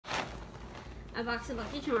a box of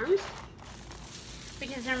Lucky Charms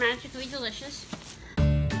because they're magically delicious.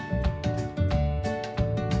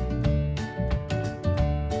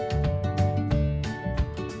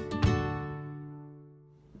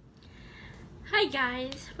 Hi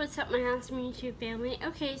guys, what's up my awesome YouTube family?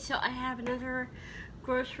 Okay, so I have another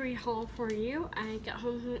grocery haul for you. I got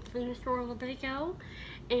home from the store a little bit ago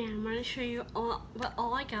and I'm going to show you what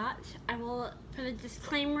all I got. I will put a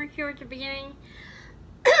disclaimer here at the beginning.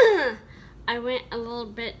 I went a little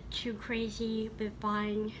bit too crazy with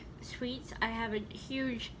buying sweets. I have a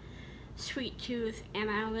huge sweet tooth and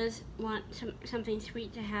I always want something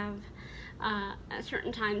sweet to have at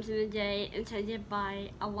certain times in the day, and so I did buy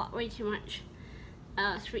way too much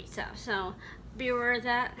sweet stuff. So be aware of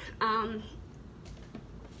that.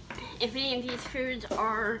 If any of these foods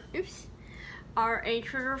are a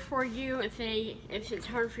trigger for you, if it's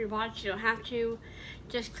hard for you to watch, you don't have to.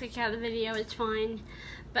 Just click out of the video, it's fine.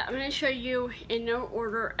 But I'm going to show you in no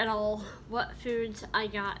order at all what foods I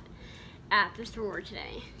got at the store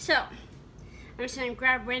today. So I'm just going to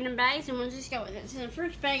grab random bags and we'll just go with it. So the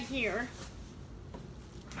first bag here.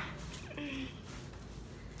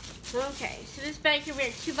 Okay, so this bag here we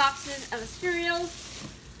have 2 boxes of cereal.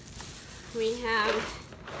 We have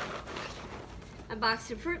a box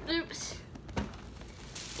of Fruit Loops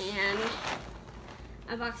and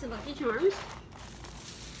a box of Lucky Charms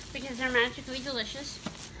because they're magically delicious.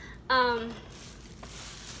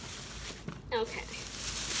 Okay.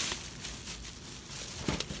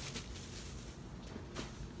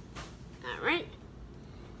 Alright.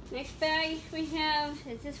 Next bag we have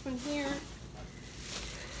is this one here.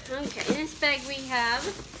 Okay, in this bag we have,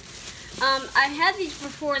 I've had these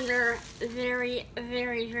before and they're very,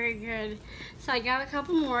 very, very good. So I got a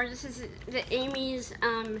couple more. This is the Amy's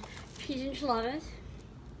cheese enchiladas.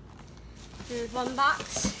 There's 1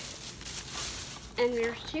 box. And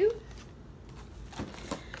there's 2.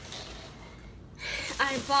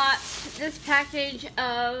 I bought this package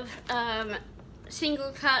of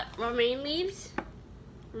single cut romaine leaf,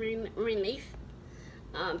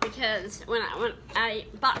 because when I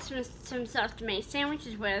bought some stuff to make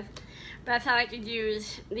sandwiches with, but I thought I could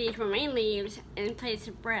use these romaine leaves in place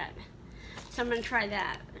of bread. So I'm gonna try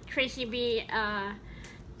that. Tracy B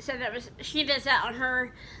said she does that on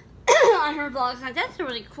her on her vlogs. Like, that's a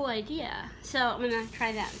really cool idea. So I'm gonna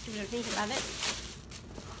try that and see what I think about it.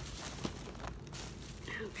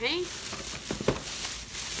 Okay.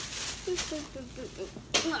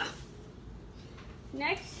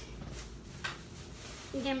 Next,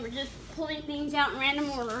 again, we're just pulling things out in random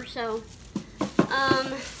order. So,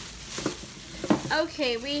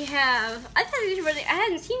 okay, we have. I thought these were really. I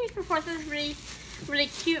hadn't seen these before. I thought this was really, really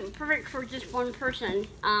cute and perfect for just one person.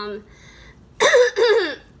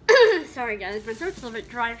 Sorry guys, my throat's a little bit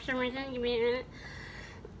dry for some reason. Give me a minute.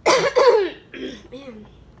 Man.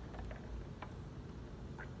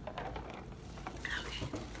 Okay.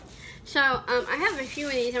 So, I have a few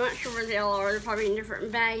of these. I'm not sure where they all are. They're probably in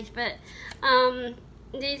different bags, but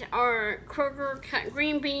these are Kroger cut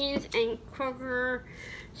green beans and Kroger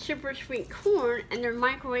super sweet corn, and they're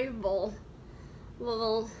microwavable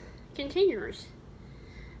little containers.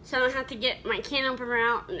 So I don't have to get my can opener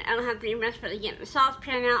out, and I don't have to mess with getting the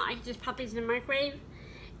saucepan out. I can just pop these in the microwave,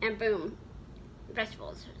 and boom,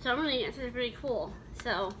 vegetables. So this is really cool.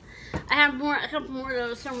 So I have a couple more of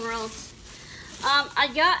those somewhere else. I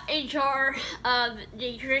got a jar of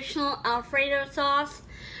the traditional Alfredo sauce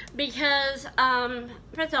because,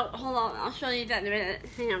 first of all, hold on, I'll show you that in a minute.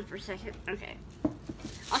 Hang on for a second. Okay.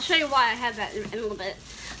 I'll show you why I have that in a little bit.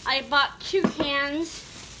 I bought 2 cans.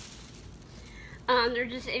 They're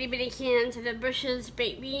just itty bitty cans of the Bush's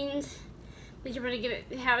baked beans. We can really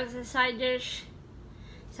have it as a side dish.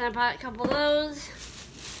 So I bought a couple of those.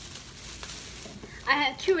 I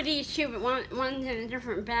have 2 of these too, but one's in a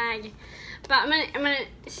different bag. But I'm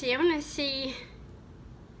gonna see.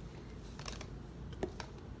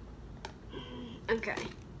 Okay.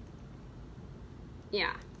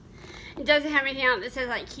 Yeah. It doesn't have anything on it that says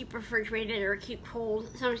like keep refrigerated or keep cold.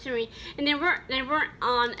 So I'm assuming, and they weren't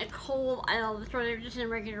on a cold aisle of the store. They were just in a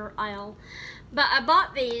regular aisle. But I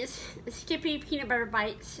bought these Skippy peanut butter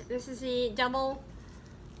bites. This is the double.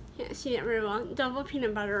 Can't see it very well. Double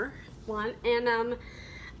peanut butter one, and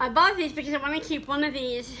I bought these because I want to keep one of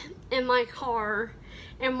these in my car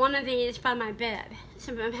and one of these by my bed.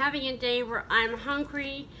 So if I'm having a day where I'm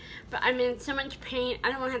hungry, but I'm in so much pain, I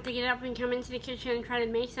don't want to have to get up and come into the kitchen and try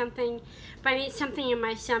to make something, but I need something in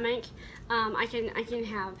my stomach, I can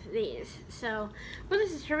have these. So, what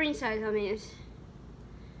is the serving size on these?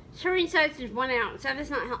 Serving size is 1 ounce. That does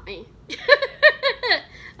not help me.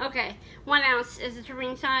 Okay, 1 ounce is the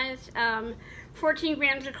serving size. 14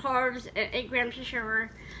 grams of carbs and 8 grams of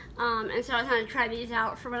sugar. And so I thought I'd try these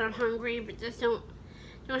out for when I'm hungry, but just don't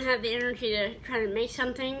have the energy to try to make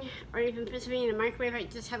something or even put something in the microwave. I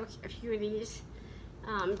just have a few of these.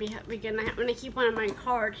 I'm gonna keep one in my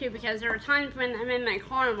car too, because there are times when I'm in my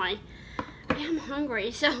car and I'm like, I'm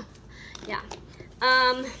hungry. So yeah,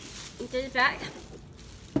 get it back.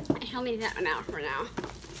 I shall leave that one out for now,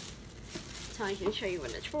 so I can show you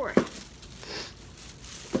what it's for.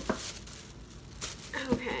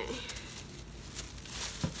 Okay.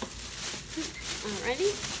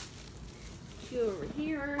 Alrighty. Two over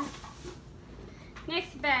here.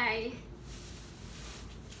 Next bag.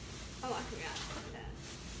 Oh, I forgot that.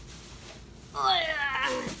 Oh yeah.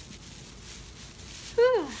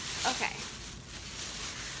 Whew. Okay.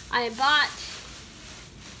 I bought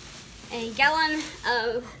a gallon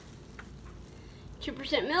of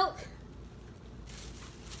 2% milk.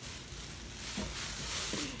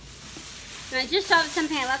 And I just saw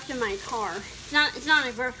something I left in my car. It's not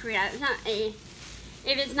a grocery item. It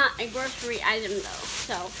is not a grocery item though.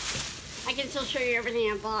 So I can still show you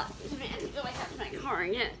everything I bought. I have to go back out to my car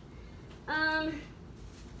and get.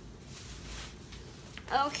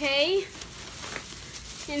 Okay.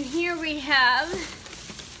 And here we have.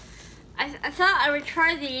 I thought I would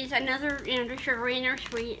try these. Another, they're sugary and they're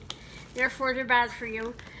sweet. Therefore, they're bad for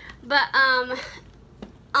you. But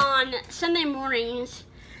on Sunday mornings,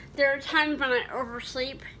 there are times when I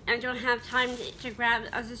oversleep and I don't have time to grab.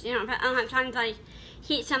 I don't have time to like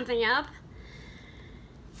heat something up.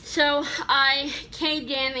 So I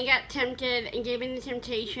caved in and got tempted and gave in the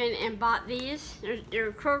temptation and bought these.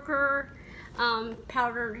 They're Kroger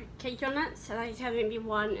powdered cake donuts. I like to have maybe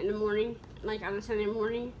one in the morning, like on a Sunday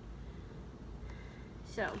morning.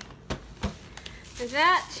 So with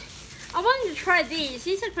that, I wanted to try these.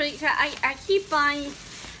 These are pretty. I keep buying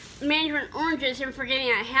mandarin oranges and forgetting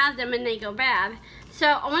I have them and they go bad. So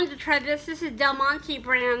I wanted to try this. This is Del Monte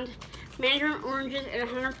brand mandarin oranges and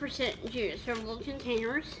 100% juice. They're little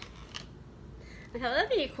containers. I thought that'd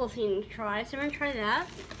be a cool thing to try, so I'm gonna try that.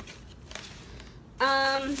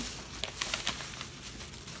 I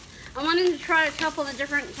wanted to try a couple of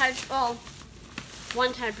different types. Well,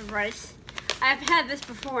 one type of rice. I've had this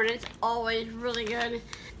before and it's always really good.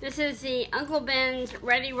 This is the Uncle Ben's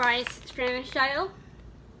Ready Rice Spanish style.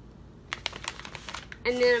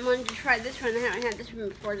 And then I wanted to try this one. I haven't had this one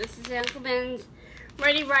before. This is the Uncle Ben's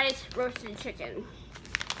Ready Rice Roasted Chicken.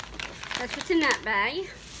 That's what's in that bag.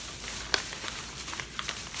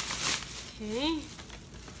 Okay.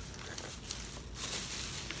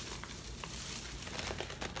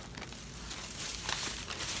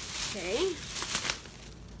 Okay.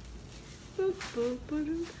 Boop, boop, boop,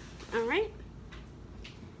 boop. All right.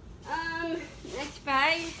 Next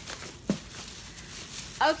bag.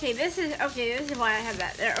 Okay, this is why I have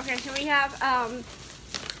that there. Okay, so we have,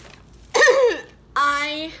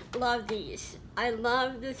 I love these. I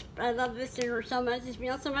love this dinner so much, this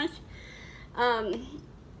meal so much.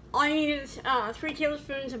 All you need is 3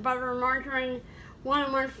 tablespoons of butter or margarine,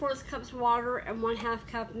 1 1/4 cups of water, and 1/2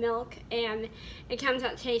 cup milk, and it comes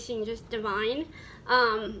out tasting just divine.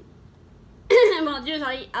 And what I'll do is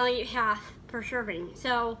I'll eat half per serving.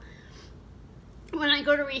 So when I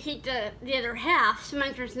go to reheat the other half,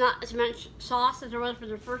 sometimes there's not as much sauce as there was for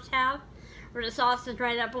the first half, or the sauce is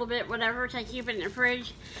dried up a little bit, whatever, so I keep it in the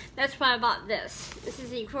fridge. That's why I bought this. This is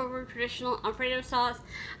the Kroger Traditional Alfredo Sauce.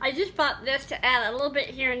 I just bought this to add a little bit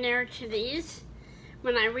here and there to these.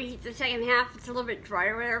 When I reheat the second half, it's a little bit dry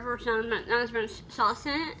or whatever, so not as much sauce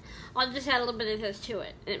in it. I'll just add a little bit of this to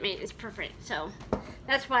it, and it's perfect. So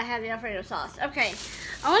that's why I have the Alfredo sauce. Okay,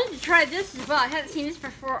 I wanted to try this as well. I hadn't seen this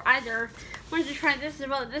before either. I wanted to try this as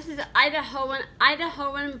well. This is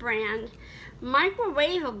Idahoan brand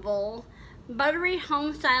microwavable buttery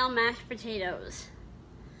home-style mashed potatoes.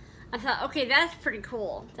 I thought, okay, that's pretty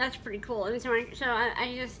cool. That's pretty cool. And so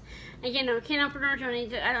I just, again, no can openers, I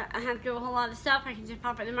don't have to do a whole lot of stuff. I can just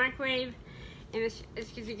pop it in the microwave, and it's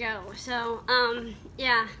good to go. So,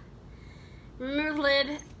 yeah. Remove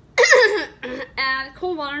lid. Add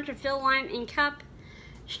cold water to fill line in cup.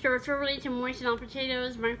 Stir thoroughly to moisten all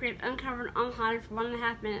potatoes. Microwave uncovered on high for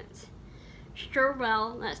 1.5 minutes. Stir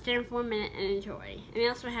well, let stand for 1 minute, and enjoy. And they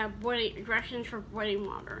also have directions for boiling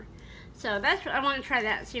water. So that's what I want to try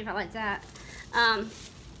that and see if I like that.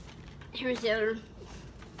 Here's the other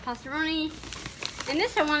pastaroni. And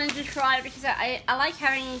this I wanted to try because I like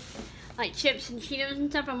having like chips and Cheetos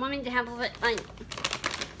and stuff. I'm wanting to have a little bit like,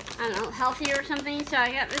 I don't know, healthier or something. So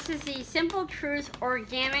I got, this is the Simple Truth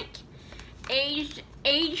Organic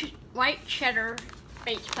Aged White Cheddar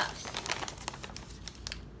Baked Puffs.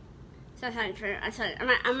 So that's how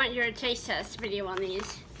I might do a taste test video on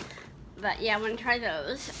these. But yeah, I want to try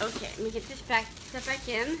those. Okay, let me get this back, stuff back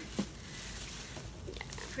in.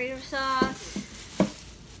 Tomato sauce.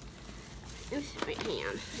 Oops, wait, hang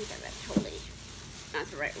on. I got that totally not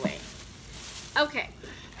the right way. Okay.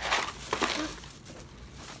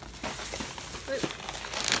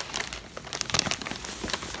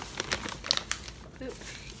 Oop.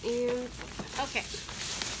 And okay.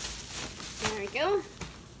 There we go.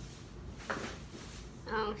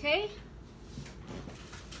 Okay.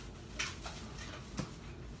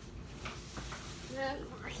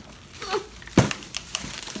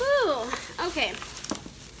 Ooh, okay.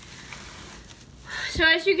 So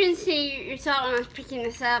as you can see, you saw when I was picking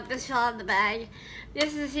this up, this fell out of the bag.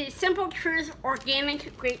 This is the Simple Truth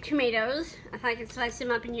Organic Grape Tomatoes. I thought I could slice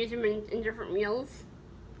them up and use them in different meals.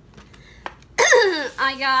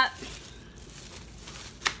 I got,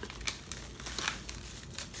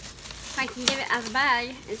 if I can get it out of the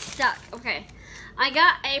bag, it's stuck. Okay. I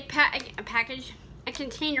got a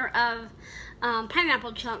container of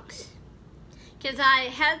pineapple chunks. Because I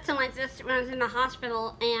had some like this when I was in the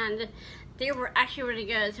hospital and they were actually really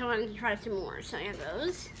good, so I wanted to try some more. So I got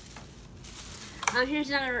those. Here's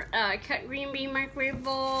another cut green bean microwave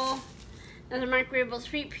bowl. Another microwave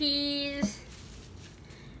sweet peas.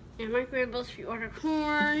 And microwave Sweetwater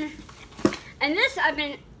corn. And this I've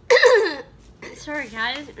been, sorry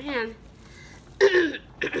guys, man.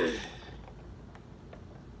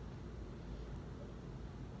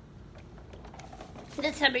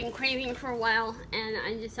 This I've been craving for a while, and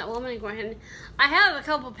I just thought, well, I'm going to go ahead and, I have a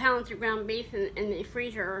couple pounds of ground beef in the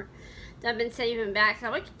freezer that I've been saving back,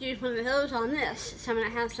 so I could use one of those on this. So I'm going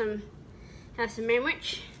to have some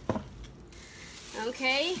sandwich.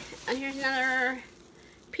 Okay, and here's another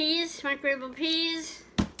peas, microwavable peas,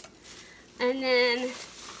 and then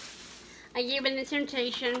I gave it a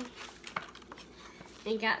temptation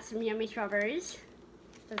and got some yummy strawberries.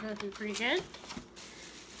 So those are pretty good.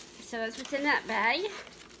 So that's what's in that bag.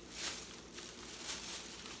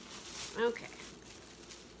 Okay.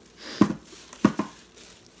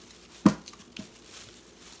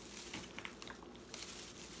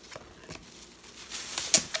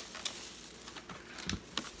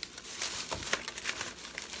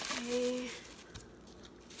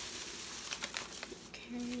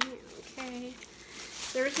 Okay.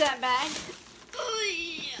 There's that bag. Oh,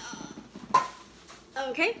 yeah.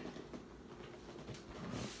 Okay.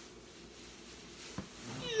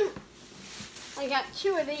 I got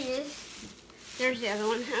two of these. There's the other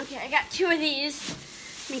one. Okay, I got two of these.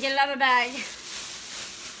 Let me get it out of the bag.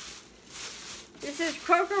 This is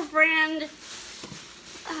Kroger brand.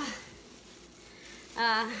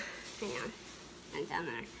 Hang on. Right down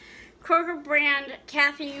there. Kroger brand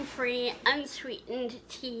caffeine-free unsweetened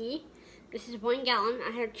tea. This is 1 gallon.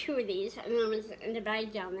 I have two of these. I don't know what's in the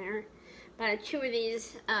bag down there. But I have two of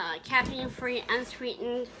these caffeine-free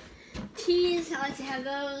unsweetened teas. I like to have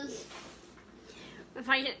those. If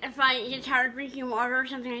I get tired of drinking water or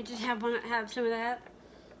something, I just have some of that.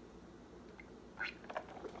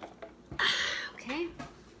 Okay.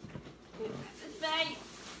 This bag.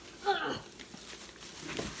 Ugh.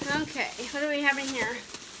 Okay, what do we have in here?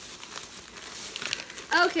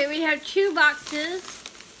 Okay, we have two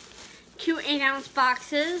 8-ounce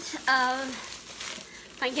boxes of,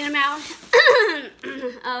 if I get them out,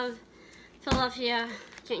 of Philadelphia,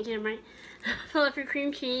 can't get them right, Philadelphia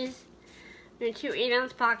cream cheese. And two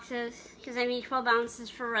 8-ounce boxes, because I need 12 ounces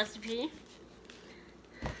for a recipe.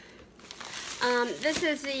 This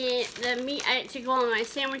is the meat to go on my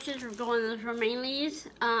sandwiches, or go on those romaine leaves.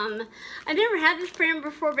 I've never had this brand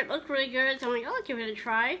before, but it looked really good, so I'm like, oh, I'll give it a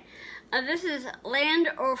try. This is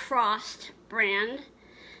Land O'Frost brand,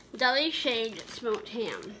 Deli Shade Smoked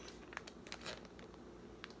Ham.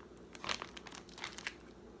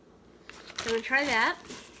 So I'm going to try that.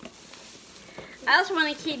 I also want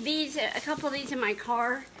to keep these, a couple of these in my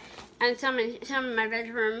car, and some in my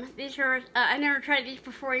bedroom. These are, I never tried these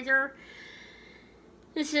before either.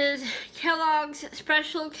 This is Kellogg's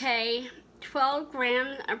Special K 12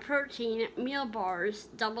 grams of protein meal bars,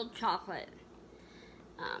 double chocolate.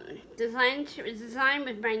 Designed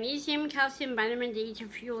with magnesium, calcium, vitamin D to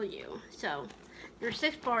fuel you. So there's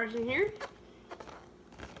 6 bars in here.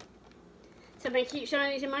 So I'm going to keep some of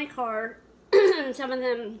these in my car, and some of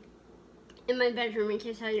them in my bedroom in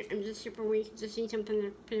case I'm just super weak, just need something to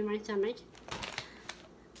put in my stomach.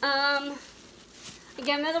 I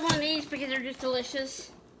got another one of these because they're just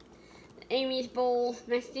delicious. Amy's Bowl,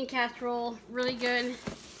 Mexican casserole, really good.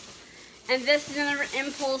 And this is another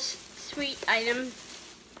impulse sweet item.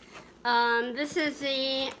 This is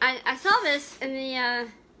the, I saw this in the,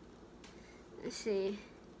 let's see.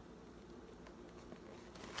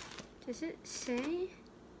 Does it say?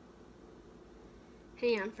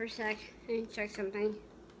 Hang on for a sec. I need to check something.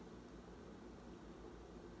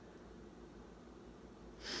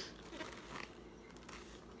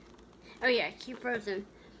 Oh yeah, keep frozen.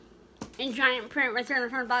 In giant print right there in the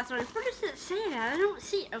front box. Where does it say that? I don't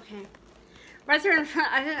see it. Okay. Right there in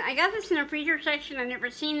front. I got this in the freezer section. I've never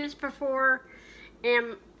seen this before.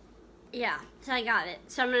 And yeah, so I got it.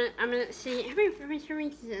 So I'm gonna see how many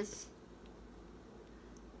servings is this?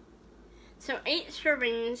 So 8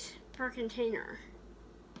 servings per container.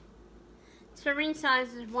 Serving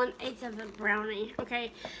size is 1/8 of a brownie.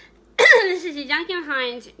 Okay. This is a Duncan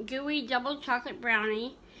Hines gooey double chocolate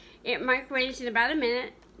brownie. It microwaves in about a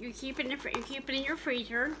minute. You keep it in your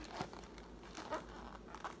freezer.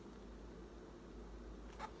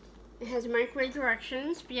 It has microwave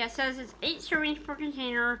directions. But yeah, it says it's 8 servings per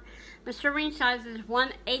container. The serving size is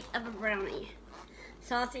 1/8 of a brownie.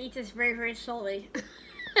 So I'll have to eat this very, very slowly.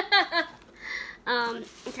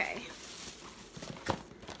 Okay.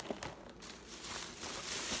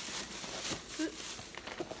 Boop.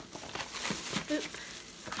 Boop.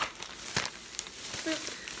 Boop.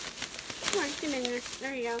 Come on, get in there.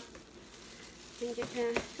 There you go. And get the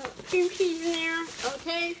cream cheese in there.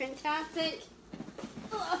 Okay, fantastic.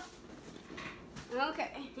 Ugh.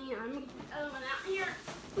 Okay, hang on, I'm gonna get the other one out here.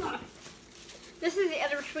 Ugh. This is the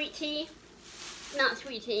other sweet tea. Not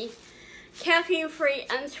sweet tea. Caffeine-free,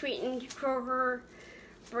 unsweetened Kroger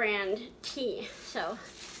brand tea. So,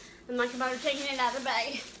 I'm not about taking it out of the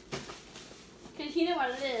bag. Because you know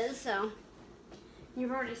what it is, so.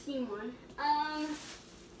 You've already seen one.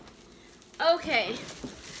 Okay.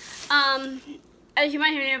 As you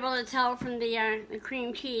might have been able to tell from the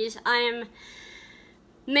cream cheese, I am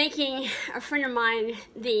making a friend of mine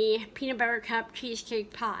the peanut butter cup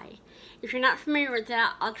cheesecake pie. If you're not familiar with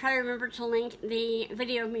that, I'll try to remember to link the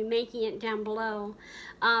video of me making it down below.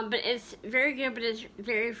 But it's very good, but it's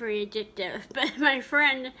very, very addictive. But my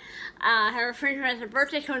friend, her friend who has a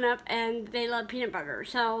birthday coming up, and they love peanut butter.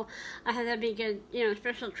 So I thought that'd be a good, you know,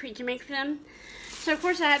 special treat to make for them. So of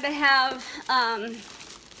course I had to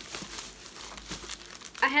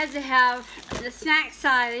have the snack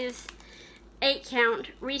size 8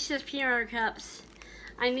 count Reese's peanut butter cups.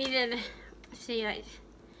 I needed, let's see, like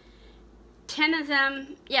 10 of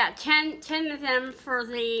them. Yeah, 10 of them for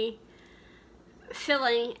the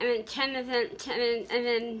filling, and then 10 of them, and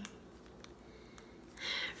then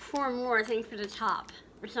 4 more, I think, for the top,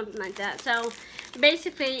 or something like that. So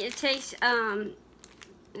basically, it takes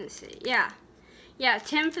let's see, yeah,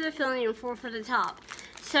 10 for the filling and 4 for the top.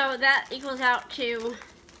 So that equals out to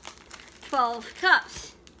 12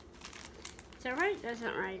 cups. Is that right? That's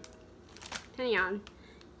not right. Hang on.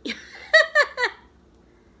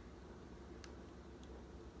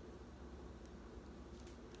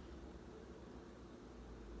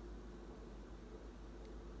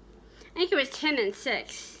 I think it was 10 and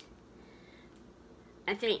 6.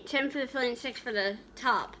 I think 10 for the filling, 6 for the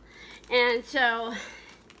top. And so,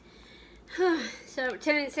 so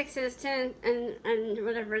 10 and 6 is 10, and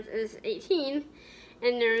whatever is 18.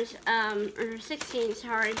 And there's, or 16,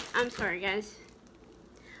 sorry. I'm sorry, guys.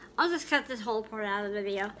 I'll just cut this whole part out of the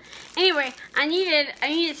video. Anyway, I needed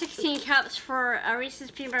 16 cups for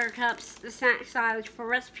Reese's Peanut Butter Cups, the snack size for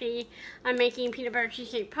recipe. I'm making peanut butter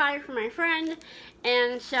cheesecake pie for my friend.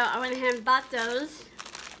 And so I went ahead and bought those.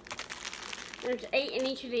 There's 8 in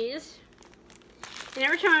each of these. And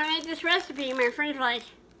every time I make this recipe, my friend's like,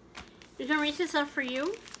 there's no Reese's left for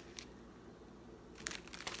you?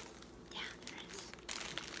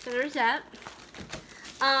 So there's that.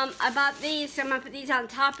 I bought these, so I'm going to put these on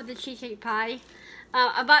top of the cheesecake pie.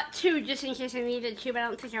 I bought 2 just in case I needed 2, but I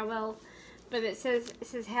don't think I will. But it says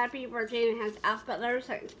happy birthday, and it has alphabet letters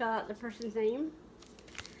so I can spell out the person's name.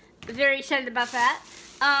 Very excited about that.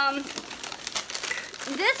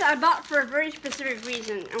 This I bought for a very specific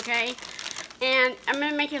reason, okay? And I'm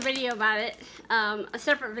going to make a video about it, a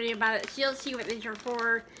separate video about it, so you'll see what these are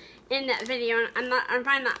for in that video. And I'm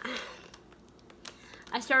fine not...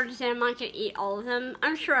 I started to say I'm not going to eat all of them.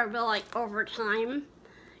 I'm sure I will, like, over time.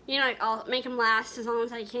 You know, like, I'll make them last as long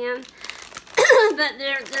as I can. But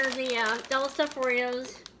they're the double stuffed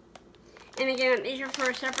Oreos. And again, these are for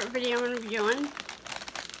a separate video I'm going to be doing.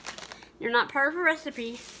 They're not part of a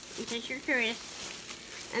recipe, in case you're curious.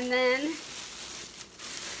 And then,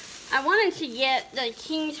 I wanted to get the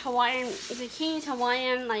King's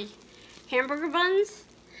Hawaiian, like, hamburger buns.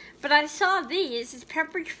 But I saw these, it's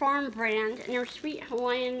Pepperidge Farm brand, and they're sweet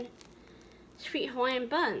Hawaiian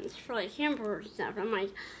buns for like hamburgers and stuff. I'm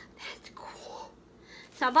like, that's cool.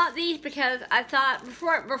 So I bought these because I thought,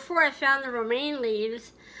 before I found the romaine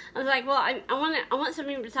leaves, I was like, well, I want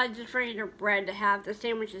something besides just regular bread to have the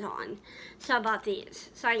sandwiches on. So I bought these.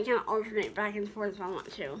 So I can kind of alternate back and forth if I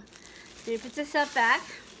want to. So you put this stuff back.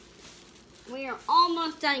 We are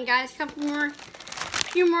almost done, guys.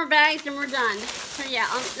 Few more bags and we're done. So yeah,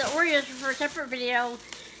 the Oreos are for a separate video.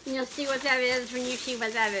 And you'll see what that is when you see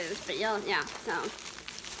what that is. But yeah, so.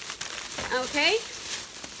 Okay.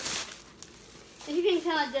 As you can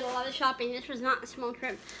tell, I did a lot of shopping. This was not a small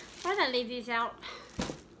trip. Why did I leave these out?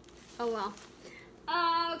 Oh well.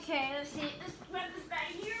 Okay, let's see. Let's grab this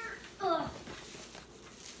bag here. Ugh.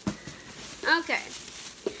 Okay.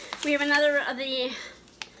 We have another of the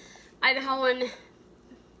Idahoan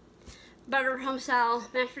butter home-style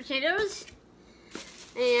mashed potatoes.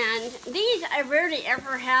 And these, I rarely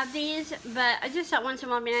ever have these, but I just thought once in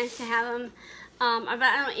a while it'd be nice to have them.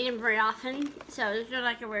 I don't eat them very often, so this is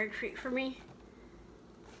like a weird treat for me.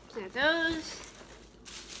 Like those.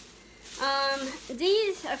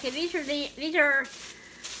 These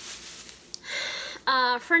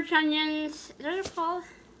are French onions. Is that what it's called?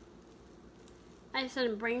 I just said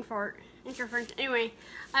a brain fart. I think they're French. Anyway,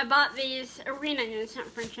 I bought these green onions, not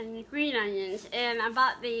French onions, green onions, and I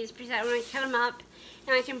bought these because I want to cut them up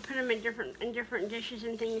and I can put them in different dishes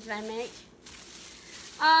and things that I make.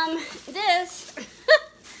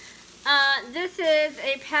 This is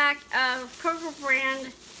a pack of Kroger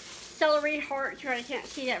brand celery hearts. I can't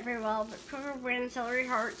see that very well, but Kroger brand celery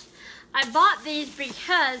hearts. I bought these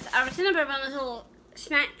because I was thinking about one of those little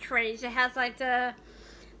snack trays that has like the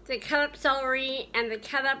cut up celery and the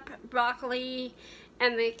cut up broccoli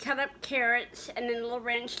and the cut up carrots and then a little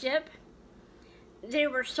ranch dip. They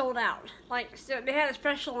were sold out. Like, so they had a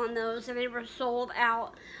special on those and they were sold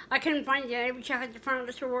out. I couldn't find any. We checked at the front of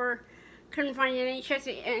the store. Couldn't find any. Checked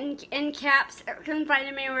the end caps. Couldn't find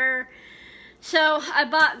them anywhere. So I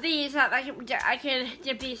bought these. I could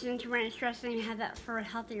dip these into ranch dressing and have that for a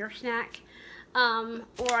healthier snack. Or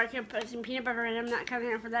I could put some peanut butter in them, that kind of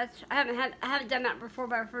thing. For that, I haven't done that before,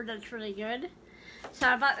 but I've heard that's really good. So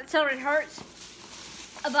I bought the celery hearts.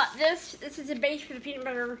 I bought this. This is a base for the peanut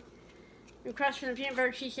butter, the crust for the peanut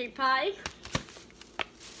butter cheesecake pie.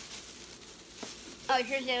 Oh,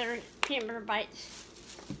 here's the other peanut butter bites.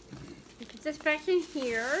 Put this back in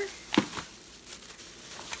here.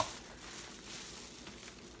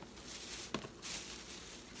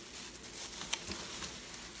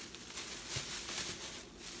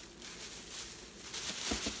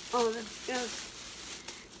 Oh, this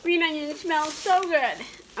green onion smells so good.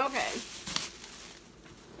 Okay.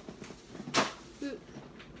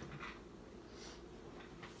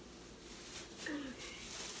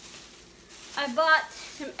 I bought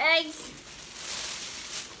some eggs.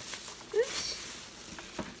 Oops.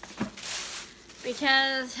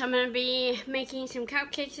 Because I'm going to be making some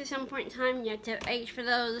cupcakes at some point in time. You have to have eggs for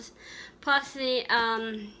those. Plus the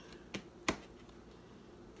other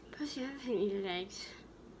thing needed eggs.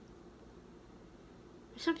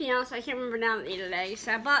 Something else, I can't remember now that needed eggs.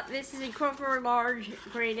 So I bought, this is a Kroger large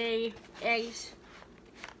grade A eggs.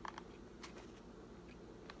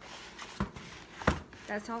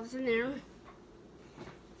 That's all that's in there.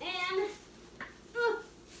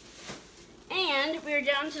 And we're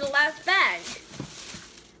down to the last bag.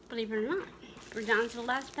 Believe it or not, we're down to the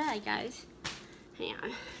last bag, guys. Hang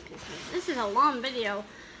on. This is a long video.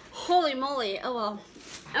 Holy moly. Oh well.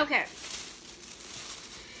 Okay.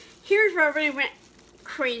 Here's where I really went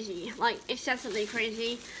crazy, like excessively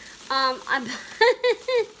crazy. Hang on.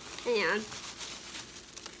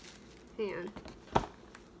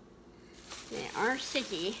 They are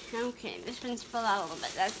sticky. Okay, this one spilled out a little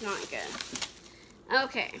bit. That's not good.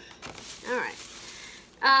 Okay. Alright.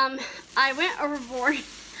 I went overboard.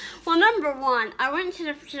 Well, number one, I went to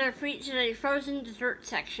the frozen dessert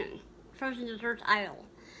section. Frozen dessert aisle.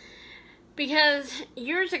 Because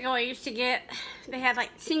years ago I used to get, they had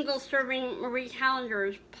like single serving Marie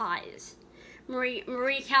Callender's pies.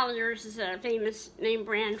 Marie Callender's is a famous name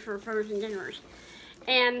brand for frozen dinners.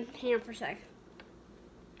 And, hang on for a sec.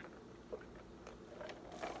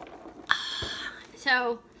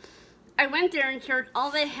 So, I went there and searched.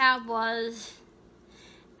 All they had was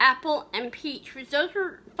apple and peach, which those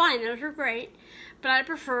were fine, those were great, but I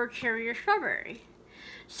prefer cherry or strawberry.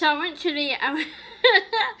 So I went to the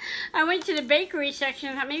I went to the bakery section.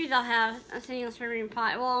 I thought maybe they'll have a single serving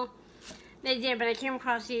pie. Well, they did, but I came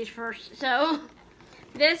across these first. So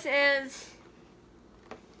this is,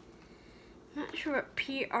 I'm not sure what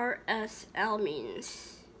PRSL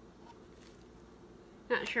means.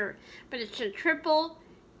 Not sure, but it's a triple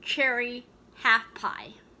cherry half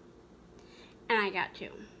pie, and I got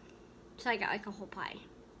two, so I got like a whole pie.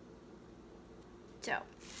 So I'm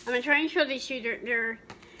gonna try and show these to you.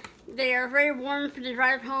 They are very warm for the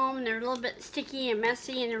drive home. They're a little bit sticky and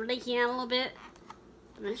messy, and they're leaking out a little bit.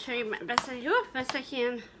 I'm going to show you my best I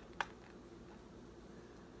can.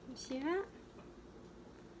 You see that?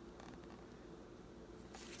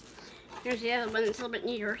 Here's the other one that's a little bit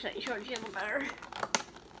neater, so I can show it to you a little better.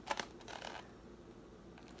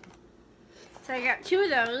 So I got 2 of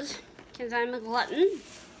those, because I'm a glutton.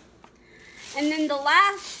 And then the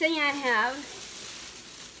last thing I have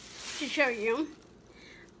to show you,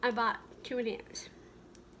 I bought 2 bananas.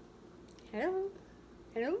 Hello?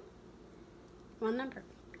 Hello? One number.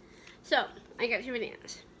 So, I got 2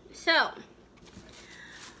 bananas. So,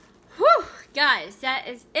 whew, guys, that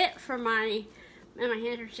is it for my, and my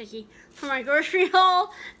hands are sticky, for my grocery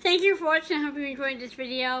haul. Thank you for watching. I hope you enjoyed this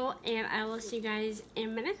video, and I will see you guys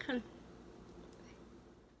in my next one.